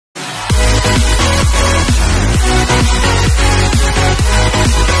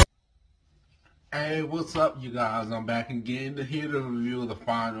Hey, what's up, you guys? I'm back again here to review the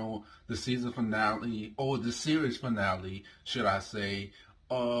season finale, or the series finale, should I say,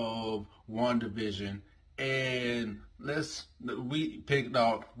 of Wandavision. And we picked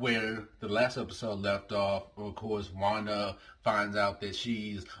up where the last episode left off. Of course, Wanda finds out that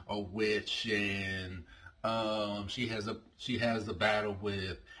she's a witch, and she has a battle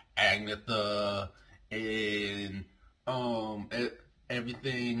with Agatha, and um,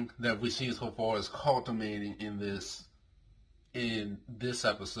 everything that we've seen so far is culminating in this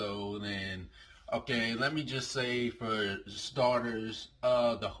episode. And okay, let me just say, for starters,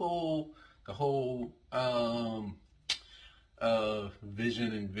 the whole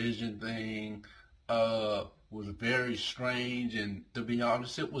vision and vision thing was very strange, and to be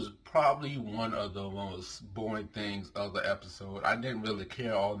honest, it was probably one of the most boring things of the episode. I didn't really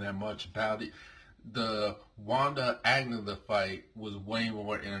care all that much about it. The Wanda Agatha fight was way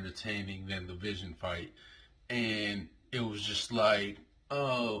more entertaining than the Vision fight, and it was just like,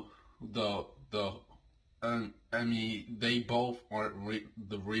 oh, I mean, they both aren't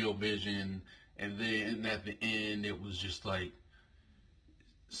the real Vision, and then at the end, it was just like,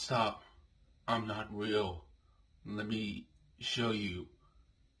 stop, I'm not real. Let me show you.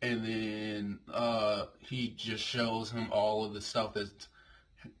 And then he just shows him all of the stuff that's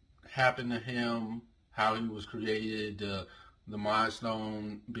happened to him, how he was created, the Mind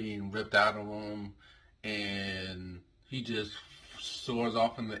Stone being ripped out of him, and he just soars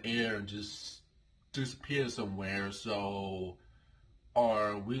off in the air and just disappears somewhere. So,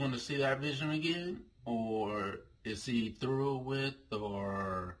 are we going to see that Vision again? Or is he through with,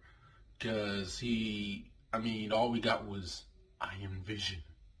 or because all we got was, I am Vision.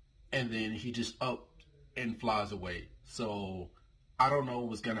 And then he just up and flies away. So, I don't know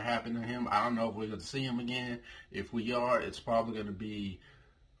what's going to happen to him. I don't know if we're going to see him again. If we are, it's probably going to be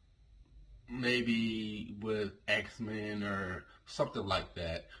maybe with X-Men or something like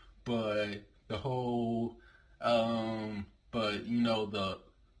that. But the whole, the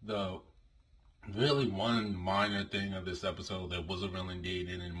really one minor thing of this episode that wasn't really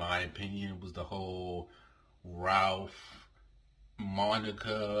needed, in my opinion, was the whole Ralph,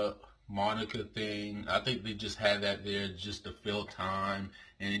 Monica thing. I think they just had that there just to fill time,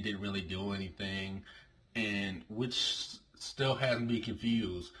 and it didn't really do anything, and which still has me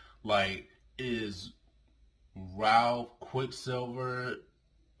confused. Like, is Ralph Quicksilver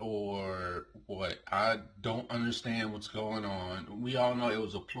or what? I don't understand what's going on. We all know it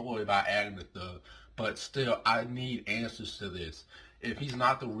was a ploy by Agatha, but still, I need answers to this. If he's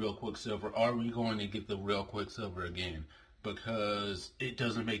not the real Quicksilver, are we going to get the real Quicksilver again? Because it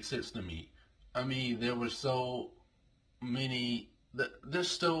doesn't make sense to me. I mean, there were so many,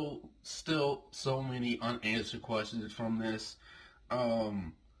 there's still so many unanswered questions from this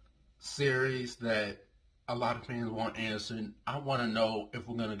series that a lot of fans want answered. I want to know if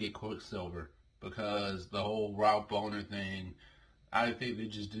we're going to get Quicksilver, because the whole Ralph Boner thing, I think they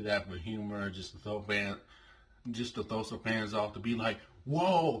just do that for humor, just to throw some fans off, to be like,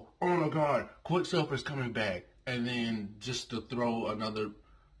 whoa, oh my god, Quicksilver's coming back. And then just to throw another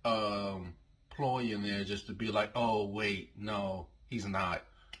ploy in there, just to be like, oh wait, no, he's not.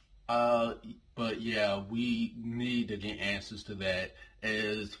 But yeah, we need to get answers to that.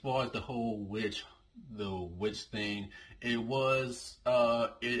 As far as the whole witch thing,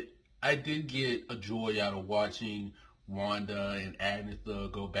 I did get a joy out of watching Wanda and Agatha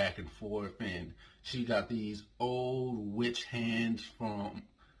go back and forth, and she got these old witch hands from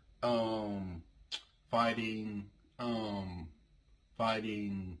fighting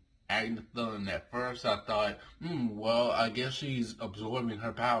Agatha, and at first I thought, well, I guess she's absorbing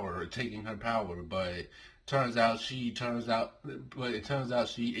her power, or taking her power, but it turns out she is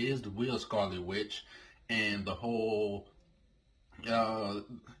the real Scarlet Witch, and the whole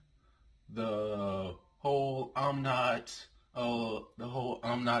I'm not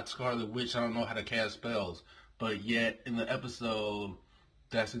Scarlet Witch, I don't know how to cast spells, but yet in the episode,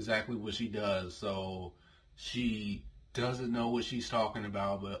 that's exactly what she does. So she doesn't know what she's talking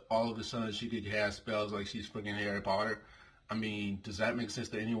about, but all of a sudden she could cast spells like she's freaking Harry Potter. I mean, does that make sense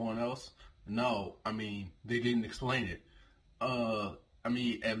to anyone else? No. I mean, they didn't explain it.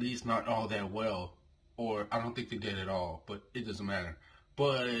 At least not all that well. Or I don't think they did at all, but it doesn't matter.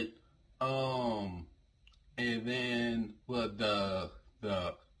 But and then the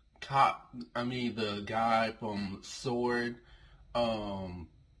guy from Sword,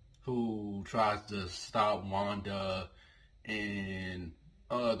 who tries to stop Wanda, and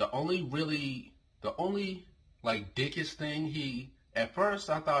the only dickish thing, at first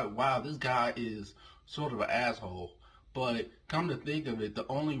I thought, wow, this guy is sort of an asshole, But come to think of it, the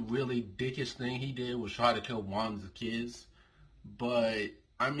only really dickish thing he did was try to kill Wanda's kids. But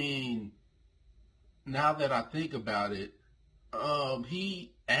I mean, now that I think about it,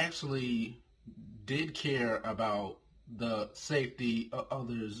 he actually did care about the safety of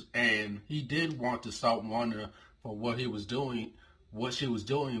others, and he did want to stop Wanda for what she was doing, which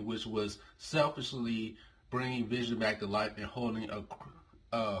was selfishly bringing Vision back to life and holding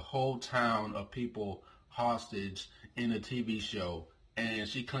a whole town of people hostage in a TV show. And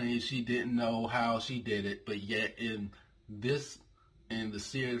she claims she didn't know how she did it, but yet this, in the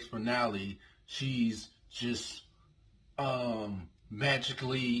series finale, she's just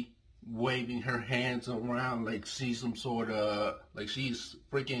magically waving her hands around like she's some sort of, like she's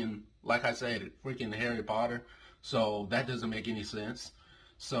freaking, like I said, freaking Harry Potter. So that doesn't make any sense.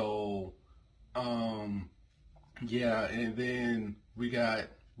 So yeah, and then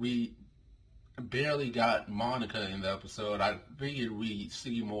we barely got Monica in the episode. I figured we'd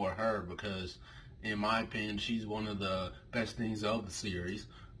see more of her because, in my opinion, she's one of the best things of the series.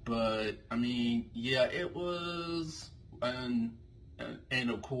 But I mean, yeah, it was, and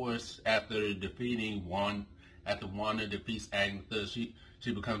of course, after Wanda defeats Agatha, she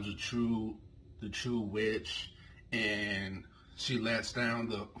becomes the true witch, and she lets down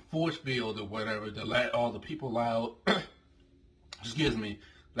the force field or whatever to let all the people out. Excuse me,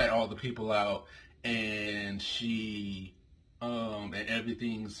 let all the people out, and and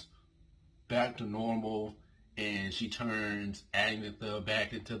everything's back to normal, and she turns Agatha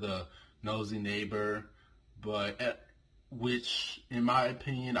back into the nosy neighbor, but which, in my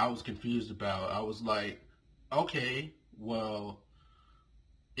opinion, I was confused about. I was like, okay, well,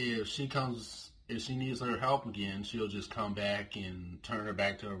 if she needs her help again, she'll just come back and turn her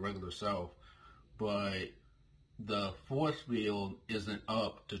back to her regular self. But the force field isn't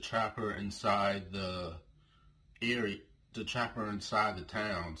up to trap her inside the area, to trap her inside the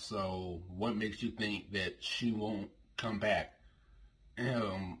town. So what makes you think that she won't come back?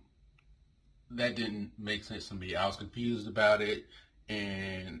 That didn't make sense to me. I was confused about it,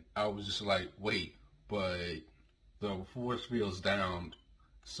 and I was just like, wait, but the force field's down.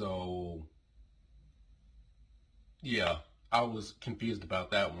 So yeah, I was confused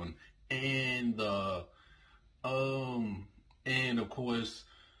about that one. And and of course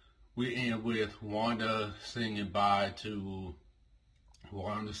we end with Wanda saying bye to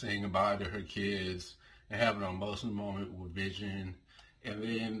her kids and having an emotional moment with Vision. And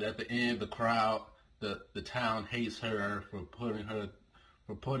then at the end, the town hates her for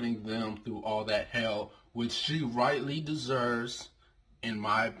putting them through all that hell, which she rightly deserves, in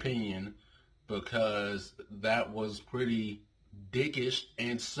my opinion, because that was pretty dickish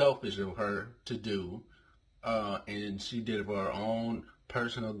and selfish of her to do. And she did it for her own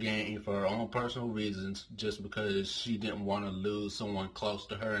personal gain, for her own personal reasons, just because she didn't want to lose someone close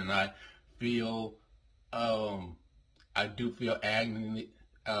to her. And feel, I do feel agony,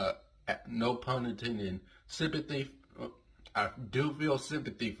 no pun intended, sympathy. I do feel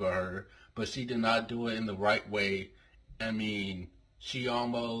sympathy for her, but she did not do it in the right way. I mean, she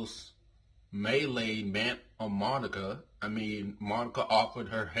almost meleeed Monica. I mean, Monica offered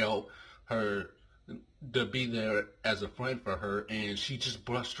her help, to be there as a friend for her, and she just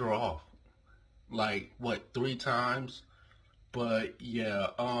brushed her off. Like, what, 3 times? But,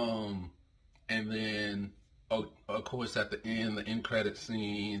 yeah, and then, of course, at the end credit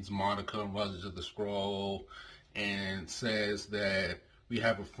scenes, Monica runs to the scroll and says that we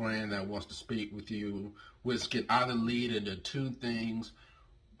have a friend that wants to speak with you, which can either lead into 2 things,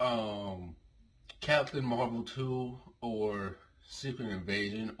 Captain Marvel 2 or Secret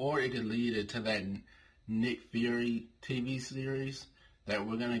Invasion, or it could lead into that Nick Fury TV series that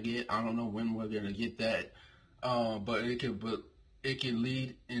we're gonna get. I don't know when we're gonna get that, but it can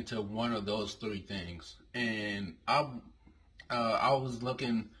lead into one of those 3 things. And I was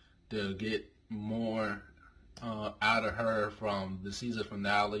looking to get more out of her from the season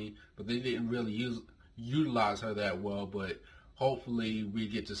finale, but they didn't really utilize her that well. But hopefully we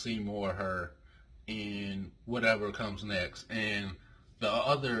get to see more of her in whatever comes next. And the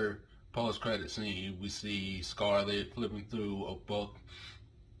other post-credit scene, we see Scarlet flipping through a book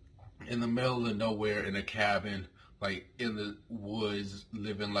in the middle of nowhere in a cabin, like in the woods,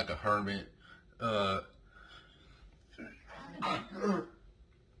 living like a hermit.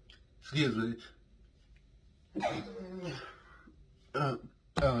 Excuse me.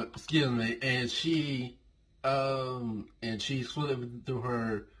 Excuse me. And she's flipping through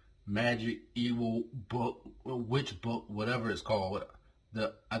her magic evil book, witch book, whatever it's called.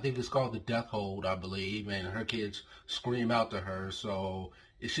 I think it's called the Death Hold, I believe, and her kids scream out to her. So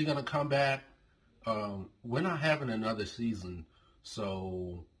is she gonna come back? we're not having another season,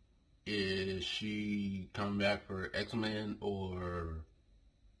 so is she coming back for X-Men or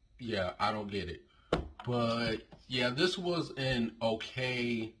yeah, I don't get it. But yeah, this was an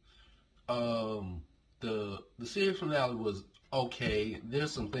okay the series finale was okay.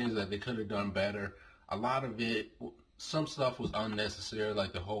 There's some things that they could have done better. A lot of it, some stuff was unnecessary,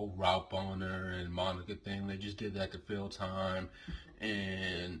 like the whole Ralph Boner and Monica thing. They just did that to fill time.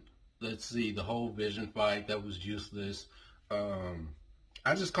 And let's see, the whole Vision fight that was useless. Um,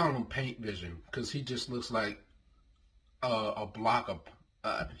 I just call him Paint Vision because he just looks like a block of.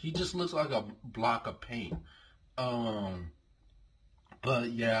 He just looks like a block of paint. Um,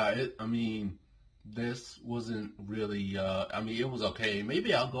 but yeah, I mean, this wasn't really. I mean, it was okay.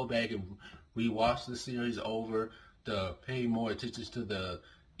 Maybe I'll go back and rewatch the series over to pay more attention to the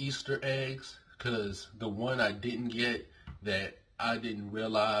Easter eggs, because the one I didn't get that I didn't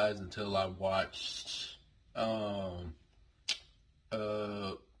realize until I watched. Uh,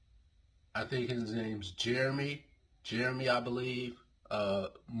 I think his name's Jeremy. Jeremy, I believe.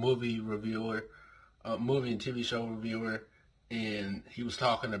 Movie reviewer, movie and TV show reviewer, and he was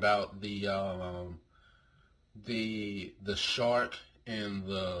talking about the shark and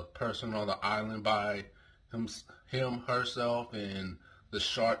the person on the island by herself, and the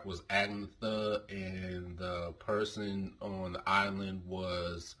shark was Agatha, and the person on the island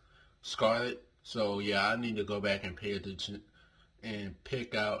was Scarlet. So yeah, I need to go back and pay attention and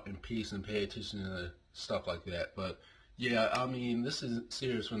pick out and piece and pay attention to stuff like that. But yeah, I mean, this is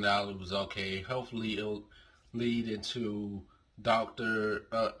series finale was okay. Hopefully, it'll lead into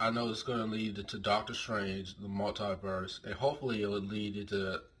I know it's going to lead into Doctor Strange, the multiverse, and hopefully, it will lead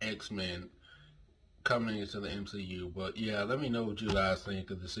into X-Men coming into the MCU. But yeah, let me know what you guys think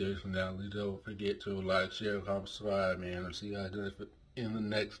of the series finale. Don't forget to like, share, comment, subscribe, man. I'll see you guys in the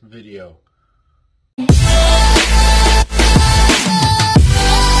next video.